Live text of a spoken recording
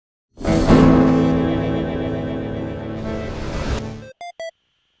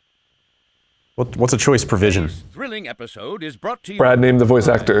What's a choice provision? This thrilling episode is brought to you. Brad named the voice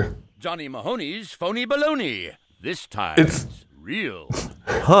actor. Johnny Mahoney's Phony Baloney. This time It's- real.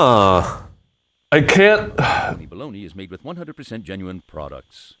 Huh. I can't. Phony Baloney is made with 100% genuine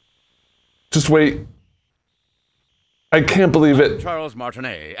products. Just wait. I can't believe it. Charles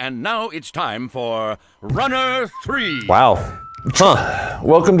Martinet, and now it's time for Runner3. Wow. Huh.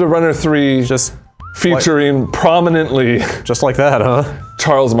 Welcome to Runner3, Just featuring prominently just like that, huh?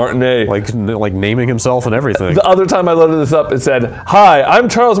 Charles Martinet. Like naming himself and everything. The other time I loaded this up, it said, "Hi, I'm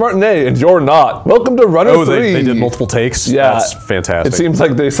Charles Martinet, and you're not. Welcome to Runner3." Oh, they did multiple takes? Yeah. That's fantastic. It seems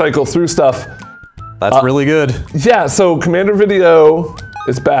like they cycle through stuff. That's really good. Yeah, so Commander Video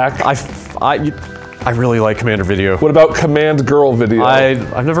is back. I really like Commander Video. What about Command Girl Video?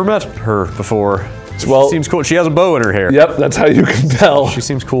 I've never met her before. Well- She seems cool. She has a bow in her hair. Yep, that's how you can tell. She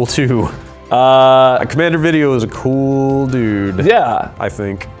seems cool too. Commander Video is a cool dude. Yeah. I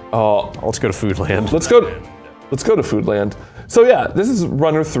think. Oh, Let's go to Foodland. let's go to Foodland. So yeah, this is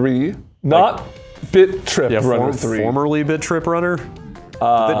Runner3, not Bit Trip Runner3. Formerly Bit Trip Runner.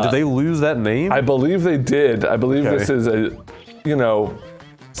 Did they lose that name? I believe they did. I believe Okay. this is a,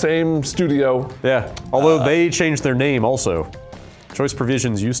 same studio. Yeah. Although they changed their name also. Choice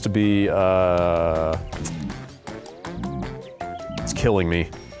Provisions used to be. It's killing me.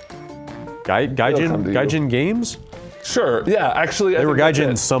 Gaijin Games? Sure. Yeah. Actually, They were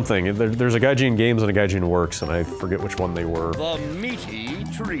Gaijin something. There's a Gaijin Games and a Gaijin Works, and I forget which one they were. The Meaty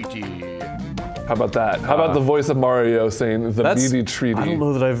Treaty. How about that? How about the voice of Mario saying the meaty treaty? I don't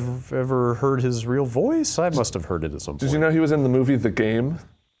know that I've ever heard his real voice. I must have heard it at some point. Did you know he was in the movie The Game?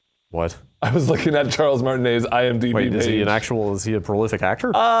 What? I was looking at Charles Martinet's IMDb Wait, page. is he a prolific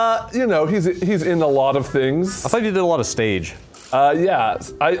actor? He's in a lot of things. I thought he did a lot of stage. Yeah.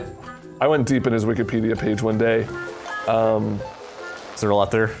 I went deep in his Wikipedia page one day. Is there a lot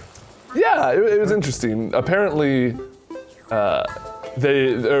there? Yeah, it was interesting. Apparently,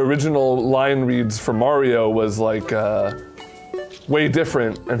 the original line reads for Mario was like way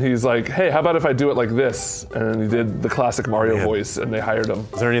different, and he's like, "Hey, how about if I do it like this?" And he did the classic Mario voice, and they hired him.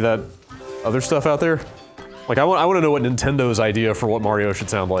 Is there any of that other stuff out there? Like, I want to know what Nintendo's idea for what Mario should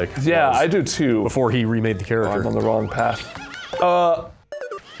sound like. Yeah, was I do too. before he remade the character. I'm on the wrong path.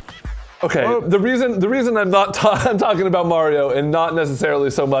 Okay, the reason I'm not I'm talking about Mario and not necessarily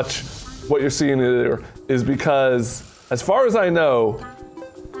so much what you're seeing here is because, as far as I know,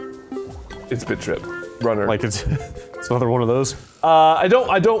 it's Bit Trip Runner. Like it's another one of those. I don't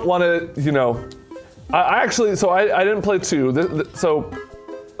want to, I actually, so I didn't play 2. So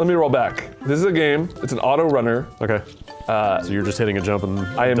let me roll back. This is a game. It's an auto runner. Okay. So you're just hitting a jump and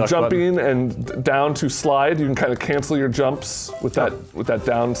I am duck jumping button. and down to slide. You can kind of cancel your jumps with that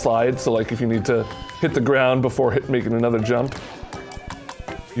down slide. So like if you need to hit the ground before making another jump,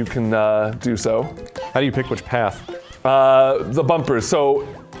 you can do so. How do you pick which path? The bumpers. So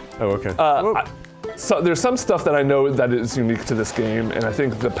Oh, okay. so there's some stuff that I know that is unique to this game, and I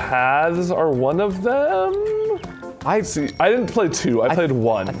think the paths are one of them. I didn't play 2. I played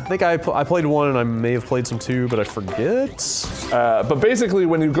 1. I think I played 1 and I may have played some 2, but I forget. But basically,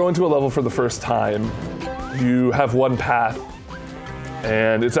 when you go into a level for the first time, you have one path,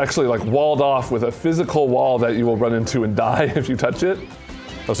 and it's actually like walled off with a physical wall that you will run into and die if you touch it.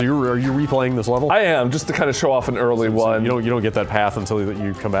 Oh, so are you replaying this level? I am, just to kind of show off an early one. You don't get that path until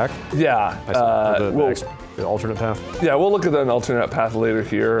you come back? Yeah. I see. The alternate path? Yeah, we'll look at an alternate path later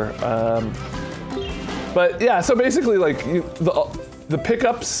here. But yeah, so basically, like the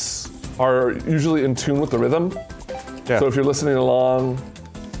pickups are usually in tune with the rhythm. Yeah. So if you're listening along,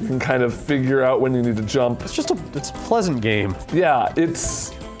 you can kind of figure out when you need to jump. It's just it's a pleasant game. Yeah,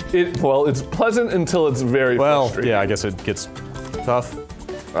 it's pleasant until it's very frustrating. Yeah, I guess it gets tough.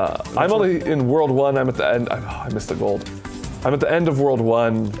 I'm only in World 1. I'm at the end. I missed the gold. I'm at the end of World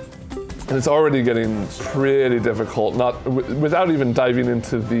 1, and it's already getting pretty difficult. Without even diving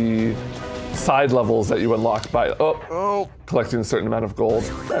into the side levels that you unlock by collecting a certain amount of gold.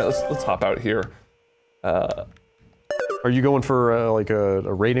 All right, let's hop out here. Are you going for like a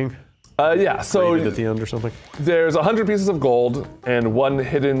rating? Yeah, so Rated at the end or something? there's 100 pieces of gold and 1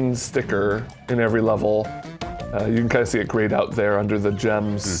 hidden sticker in every level. You can kind of see it grayed out there under the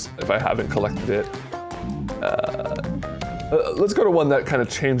gems if I haven't collected it. Let's go to one that kind of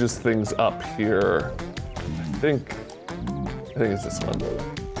changes things up here. I think it's this one.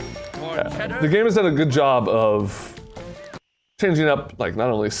 The game has done a good job of changing up like not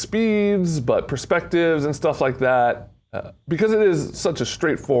only speeds but perspectives and stuff like that because it is such a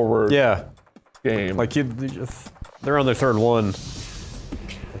straightforward game. Like they're on their third one.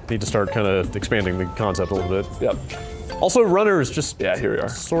 Need to start kind of expanding the concept a little bit. Yep. Also, runners just here we are.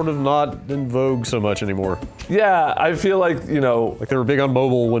 Sort of not in vogue so much anymore. Yeah, I feel like, you know, like they were big on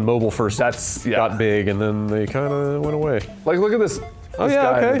mobile when mobile first got big, and then they kind of went away. Like, look at this. Oh yeah,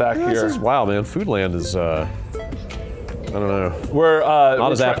 guy okay. in the back here. Wow, man, Foodland is I don't know. We're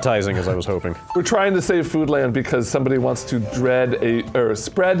not as appetizing as I was hoping. We're trying to save Foodland because somebody wants to spread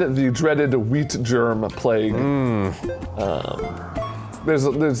the dreaded wheat germ plague. There's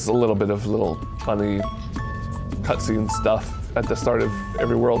a little bit of little funny cutscene stuff at the start of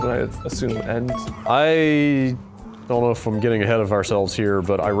every world, and I assume end. I don't know if I'm getting ahead of ourselves here,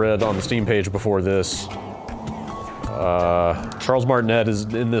 but I read on the Steam page before this, Charles Martinet is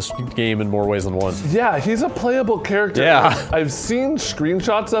in this game in more ways than one. Yeah, he's a playable character. Yeah. I've seen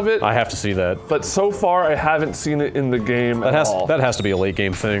screenshots of it. I have to see that. But so far, I haven't seen it in the game at all. That has to be a late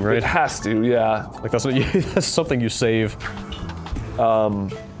game thing, right? It has to, yeah. Like that's something you save.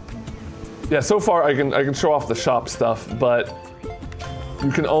 Yeah, so far I can show off the shop stuff, but you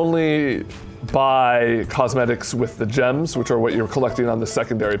can only buy cosmetics with the gems, which are what you're collecting on the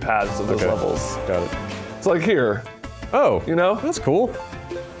secondary paths of those levels. Got it. It's like here. Oh, you know? That's cool.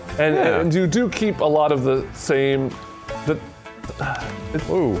 And you do keep a lot of the same. The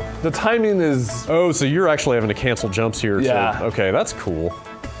timing is. Oh, so you're actually having to cancel jumps here. Yeah. Okay, that's cool.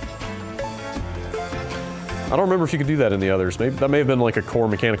 I don't remember if you could do that in the others. Maybe that may have been like a core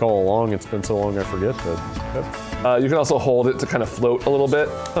mechanic all along. It's been so long I forget. But you can also hold it to kind of float a little bit.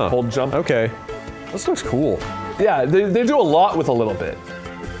 Huh. Hold jump. Okay. This looks cool. Yeah, they do a lot with a little bit.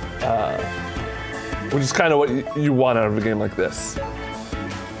 Which is kind of what you want out of a game like this.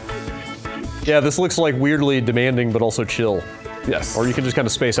 Yeah, this looks like weirdly demanding, but also chill. Yes. Or you can just kind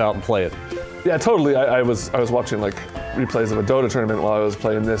of space out and play it. Yeah, totally. I was watching like replays of a Dota tournament while I was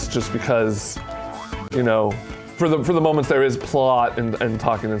playing this, just because, you know, for the moments there is plot and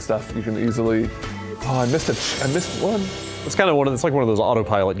talking and stuff, you can easily. Oh, I missed one. It's kind of it's like one of those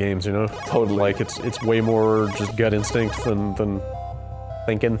autopilot games, you know? Totally. Like it's way more just gut instinct than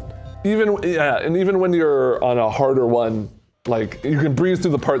thinking. Even when you're on a harder one, like you can breeze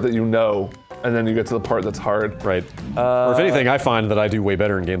through the part that you know, and then you get to the part that's hard. Right. Or if anything, I find that I do way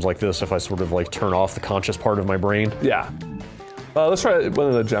better in games like this if I sort of like turn off the conscious part of my brain. Yeah. Let's try one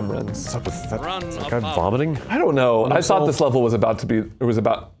of the gem runs. What's up with that? Is that guy vomiting? I don't know. I thought this level was going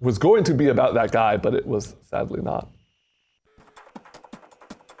to be about that guy, but it was sadly not.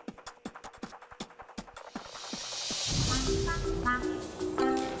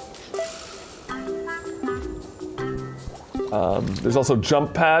 There's also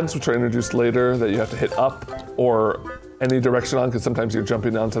jump pads, which are introduced later, that you have to hit up or any direction on, because sometimes you're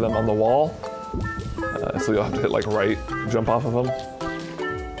jumping onto them on the wall. So you'll have to hit like right to jump off of them.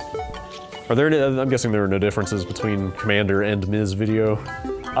 Are there any, I'm guessing there are no differences between Commander and Ms. Video?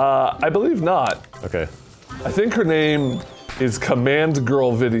 I believe not. Okay. I think her name is Command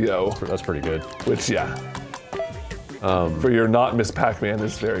Girl Video. That's pretty good. Which, yeah. For your not Miss Pac-Man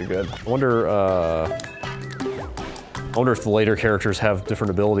is very good. I wonder if the later characters have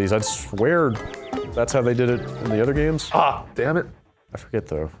different abilities. I'd swear that's how they did it in the other games. Ah, damn it. I forget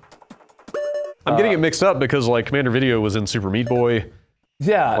though. I'm getting it mixed up because like Commander Video was in Super Meat Boy.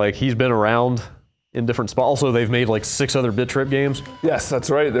 Yeah. Like he's been around in different spots. Also, they've made like 6 other Bit Trip games. Yes, that's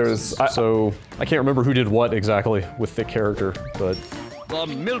right. So I can't remember who did what exactly with the character, but. The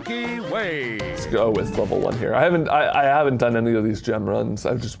Milky Way. Let's go with level 1 here. I haven't done any of these gem runs.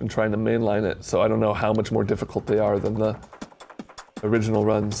 I've just been trying to mainline it, so I don't know how much more difficult they are than the original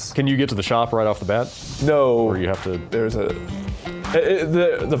runs. Can you get to the shop right off the bat? No. Or you have to. There's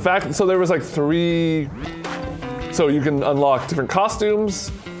the fact. So there was like 3. So you can unlock different costumes,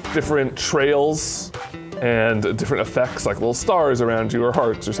 different trails, and different effects like little stars around you or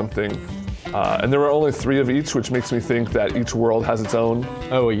hearts or something. And there were only 3 of each, which makes me think that each world has its own.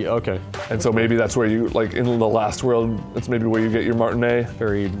 Oh, yeah, okay. And so maybe that's where you, like in the last world, that's maybe where you get your Martinet.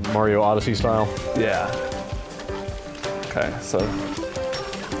 Very Mario Odyssey style. Yeah. Okay, so.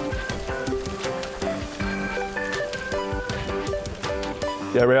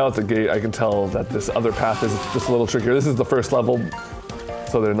 Yeah, right out the gate, I can tell that this other path is just a little trickier. This is the first level,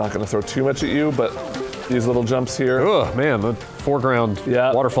 so they're not going to throw too much at you, but these little jumps here. Oh, man, the foreground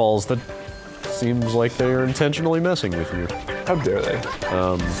waterfalls, that seems like they're intentionally messing with you. How dare they?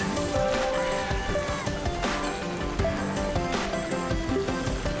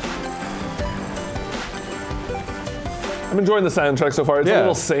 I'm enjoying the soundtrack so far. It's a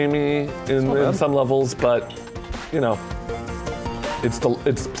little samey in some levels, but you know, it's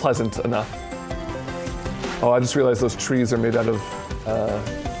pleasant enough. Oh, I just realized those trees are made out of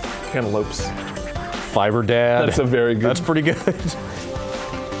cantaloupes. Fiber Dad. That's a very good. That's pretty good.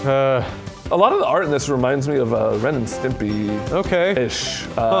 A lot of the art in this reminds me of Ren and Stimpy-ish. Okay.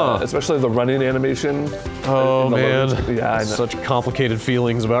 Especially the running animation. Oh man. Yeah, I know. Such complicated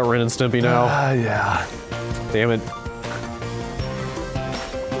feelings about Ren and Stimpy now. Yeah. Damn it.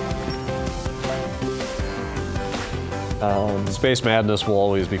 Space Madness will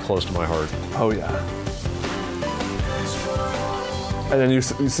always be close to my heart. Oh yeah. And then you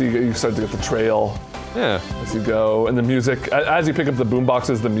start to get the trail Yeah. as you go, and the music. As you pick up the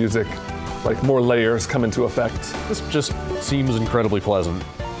boomboxes, the music, like more layers come into effect. This just seems incredibly pleasant.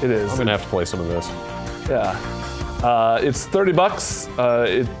 It is. I'm gonna have to play some of this. Yeah. It's $30.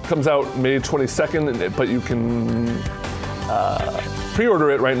 It comes out May 22nd, but you can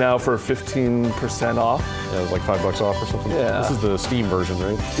pre-order it right now for 15% off. Yeah, it was like $5 off or something. Yeah. This is the Steam version,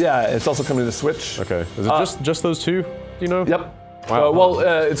 right? Yeah, it's also coming to Switch. Okay. Is it just those two? Do you know? Yep. Wow.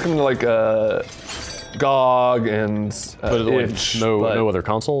 It's coming to like GOG and Itch. No other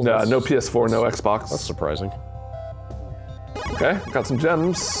consoles? Yeah, no PS4, no Xbox. That's surprising. Okay, got some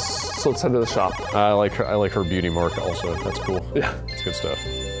gems. So let's head to the shop. I like her beauty mark also. That's cool. Yeah. It's good stuff.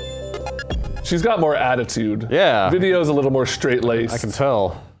 She's got more attitude. Yeah. Video's a little more straight-laced. I can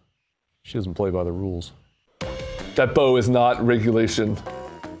tell. She doesn't play by the rules. That bow is not regulation.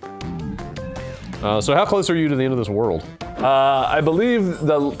 So how close are you to the end of this world? I believe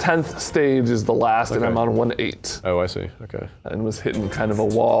the 10th stage is the last, and I'm on 1-8. Oh, I see. Okay. And was hitting kind of a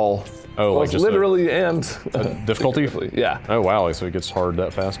wall. Oh, like both just literally and difficulty? Yeah. Oh, wow. So it gets hard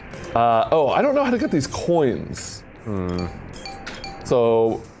that fast? I don't know how to get these coins.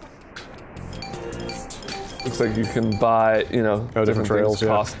 So looks like you can buy, different trails, things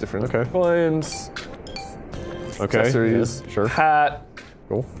cost different Okay. coins. Okay. Accessories. Yeah, sure. Hat.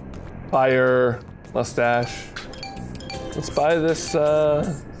 Cool. Fire. Mustache. Let's buy this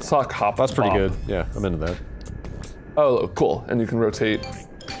sock hop. That's pretty Bop. good. Yeah, I'm into that. Oh, cool. And you can rotate.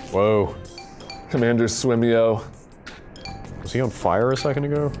 Whoa. Commander Swimio. Was he on fire a second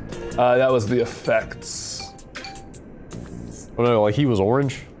ago? That was the effects. Oh no, like he was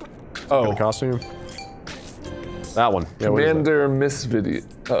orange? Oh. The costume? That one. Yeah, what is that? Commander Misvideo.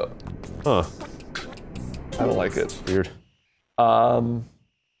 Oh, Huh. I don't like it. Weird.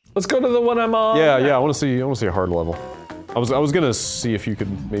 Let's go to the one I'm on. Yeah, I want to see a hard level. I was gonna see if you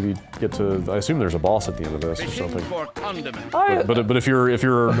could maybe get to. I assume there's a boss at the end of this or something. For condiment. But if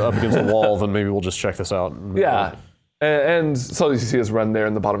you're up against the wall, then maybe we'll just check this out. Yeah. And so you see us run there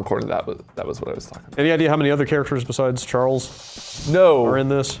in the bottom corner. That was what I was talking about. Any idea how many other characters besides Charles No. are in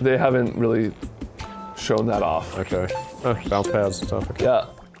this? They haven't really shown that off. Okay. Bounce pads and stuff. Okay. Yeah.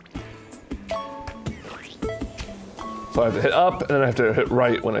 So I have to hit up, and then I have to hit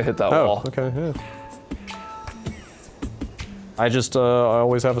right when I hit that wall. Okay. Yeah. I just I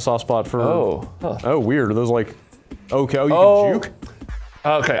always have a soft spot for. Oh, weird. Are those like? Okay. Oh, you can juke.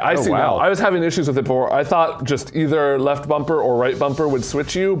 Okay, I see now. wow. I was having issues with it before. I thought just either left bumper or right bumper would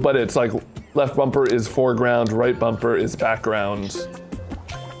switch you, but it's like left bumper is foreground, right bumper is background.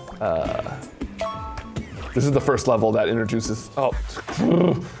 This is the first level that introduces. Oh,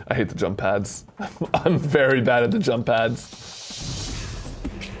 I hate the jump pads. I'm very bad at the jump pads.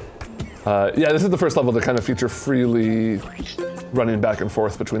 Yeah, this is the first level to kind of feature freely running back and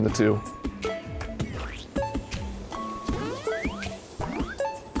forth between the two.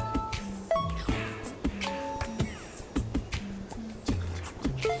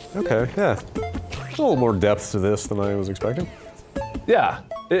 Okay. Yeah. There's a little more depth to this than I was expecting. Yeah,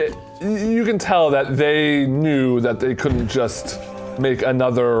 you can tell that they knew that they couldn't just make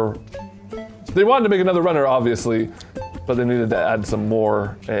another. They wanted to make another runner, obviously, but they needed to add some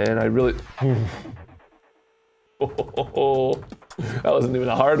more. And I really. That wasn't even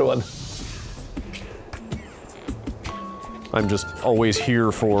a hard one. I'm just always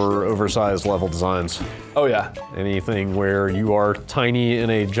here for oversized level designs. Oh yeah. Anything where you are tiny in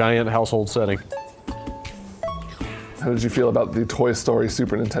a giant household setting. How did you feel about the Toy Story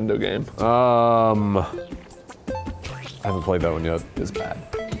Super Nintendo game? I haven't played that one yet. It's bad.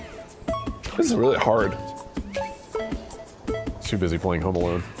 This is really hard. Too busy playing Home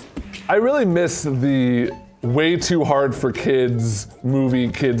Alone. I really miss the way too hard for kids movie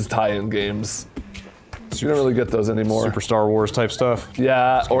kids tie-in games. You don't really get those anymore. Super Star Wars type stuff.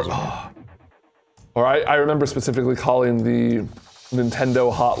 Yeah, or I remember specifically calling the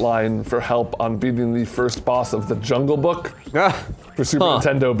Nintendo hotline for help on beating the first boss of the Jungle Book for Super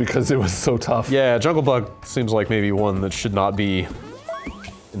Nintendo because it was so tough. Yeah, Jungle Book seems like maybe one that should not be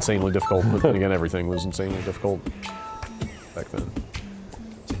insanely difficult, but then again, everything was insanely difficult back then.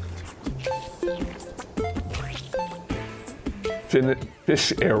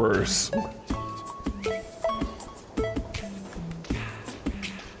 Fish errors.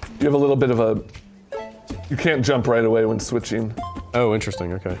 you have a little bit of a, you can't jump right away when switching. Oh,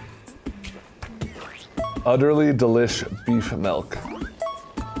 interesting, okay. Utterly delish beef milk.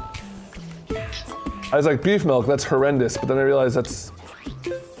 I was like, beef milk, that's horrendous, but then I realized that's,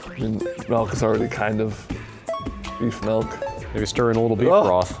 I mean, milk is already kind of beef milk. Maybe stir in a little beef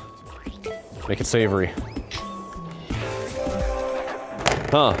broth. Make it savory.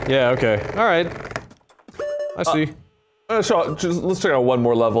 Huh, yeah, okay. Alright. I see. Let's check out one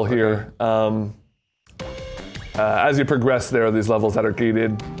more level here. As you progress, there are these levels that are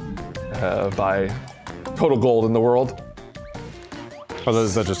gated by total gold in the world. Oh,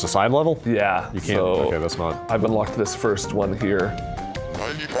 is that just a side level? Yeah. You can't, okay, that's not. I've unlocked this first one here.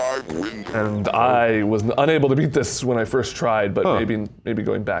 95 wins. And I was unable to beat this when I first tried, but maybe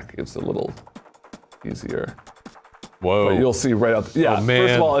going back it's a little easier. Whoa. But you'll see right out. Yeah, oh, man.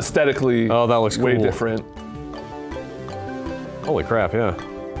 First of all, aesthetically, that looks way cool. different. Holy crap, yeah.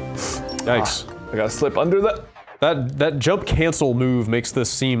 Yikes. I gotta slip under that. That jump cancel move makes this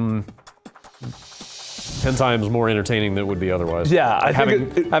seem 10 times more entertaining than it would be otherwise. Yeah, I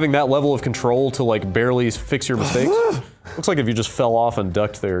think having that level of control to like barely fix your mistakes. Looks like if you just fell off and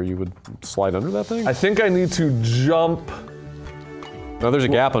ducked there, you would slide under that thing. I think I need to jump. No, there's a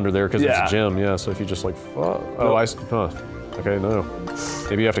gap under there because it's a gem, yeah, so if you just like, okay, no.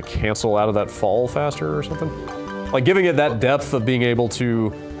 Maybe you have to cancel out of that fall faster or something? Like giving it that depth of being able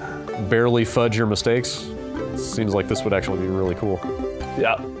to barely fudge your mistakes, seems like this would actually be really cool.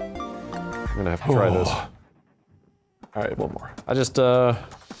 Yeah. I'm gonna have to try this. All right, one more. I just, I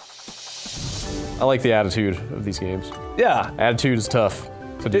like the attitude of these games. Yeah. Attitude is tough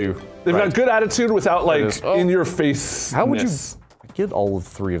to do. They've got good attitude without like in your face. How would you get all of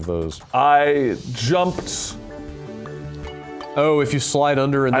 3 of those? I jumped. Oh, if you slide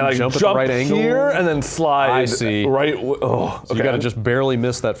under and then jump at the right angle? Here and then slide. I see. Right. So you gotta just barely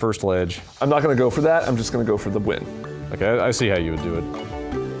miss that first ledge. I'm not gonna go for that. I'm just gonna go for the win. Okay, I see how you would do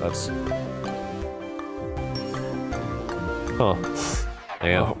it. That's. Huh.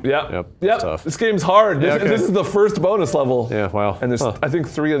 Man. Yep. Tough. This game's hard. Yeah, This is the first bonus level. Yeah, wow. And there's, I think,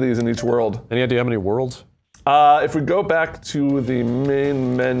 3 of these in each world. Any idea how many worlds? If we go back to the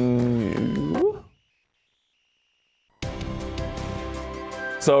main menu.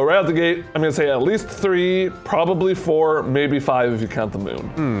 So right out the gate, I'm gonna say at least 3, probably 4, maybe 5 if you count the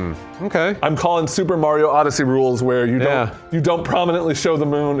moon. Okay. I'm calling Super Mario Odyssey rules where you don't prominently show the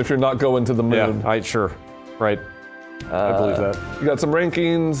moon if you're not going to the moon. Yeah, sure. Right. I believe that. You got some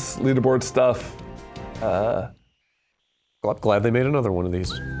rankings, leaderboard stuff. Glad they made another one of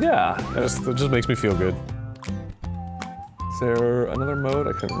these. Yeah. It just makes me feel good. Is there another mode?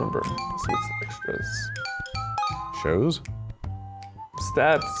 I can't remember. Let's see what's extras. Shows?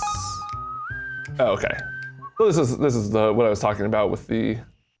 Stats. Oh, okay. So this is what I was talking about with the.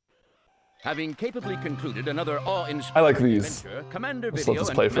 Having capably concluded another awe-inspiring I like these. adventure, Commander Let's Video let this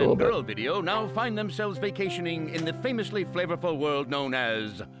and play for a little Command bit. Girl Video now find themselves vacationing in the famously flavorful world known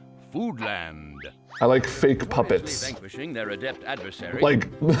as Foodland. I like fake puppets. Vanquishing their adept adversary.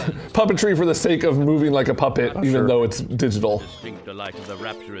 Like puppetry for the sake of moving like a puppet, even though it's digital. Distinct delight of the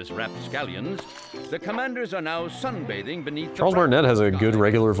rapturous rapscallions, the commanders are now sunbathing beneath Charles the Martinet has a good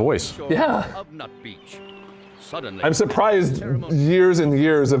regular voice. Yeah. of Nut Beach. Suddenly, I'm surprised years and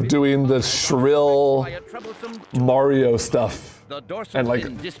years of doing the shrill by a troublesome Mario stuff the dorsal and like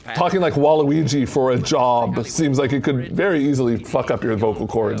fin dispatch talking like Waluigi for a job seems like it could very easily fuck up your vocal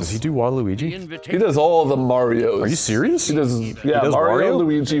cords. Does he do Waluigi? He does all the Marios. Are you serious? He does, does Mario, Wario?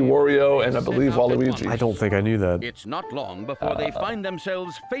 Luigi, Wario, and I believe Waluigi. I don't think I knew that. It's not long before they find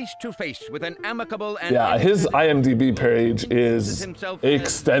themselves face to face with an amicable and Yeah, his IMDb page is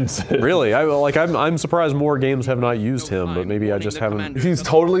extensive. Really? I'm surprised more games have not used him, but maybe I just haven't. He's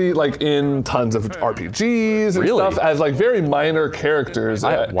totally like in tons of RPGs and Really? stuff as like very minor characters.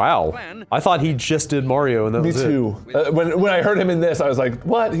 Wow. I thought he just did Mario and that Me was too. When I heard him in this, I was like,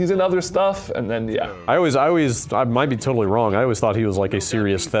 what? He's in other stuff? And then, yeah. I might be totally wrong. I always thought he was like a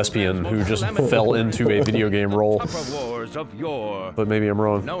serious thespian who just fell into a video game role. wars of yore. But maybe I'm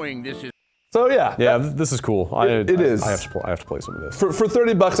wrong. Knowing this is So yeah. Yeah, this is cool. It is. I have to play some of this. For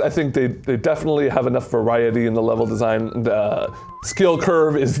 $30, I think they definitely have enough variety in the level design. And, skill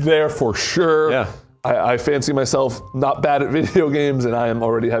curve is there for sure. Yeah. I fancy myself not bad at video games, and I am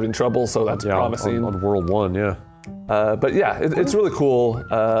already having trouble, so that's promising. On World 1, yeah. But yeah, it's really cool.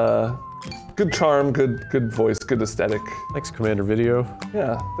 Good charm, good voice, good aesthetic. Thanks, Commander Video.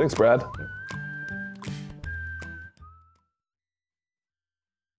 Yeah, thanks, Brad.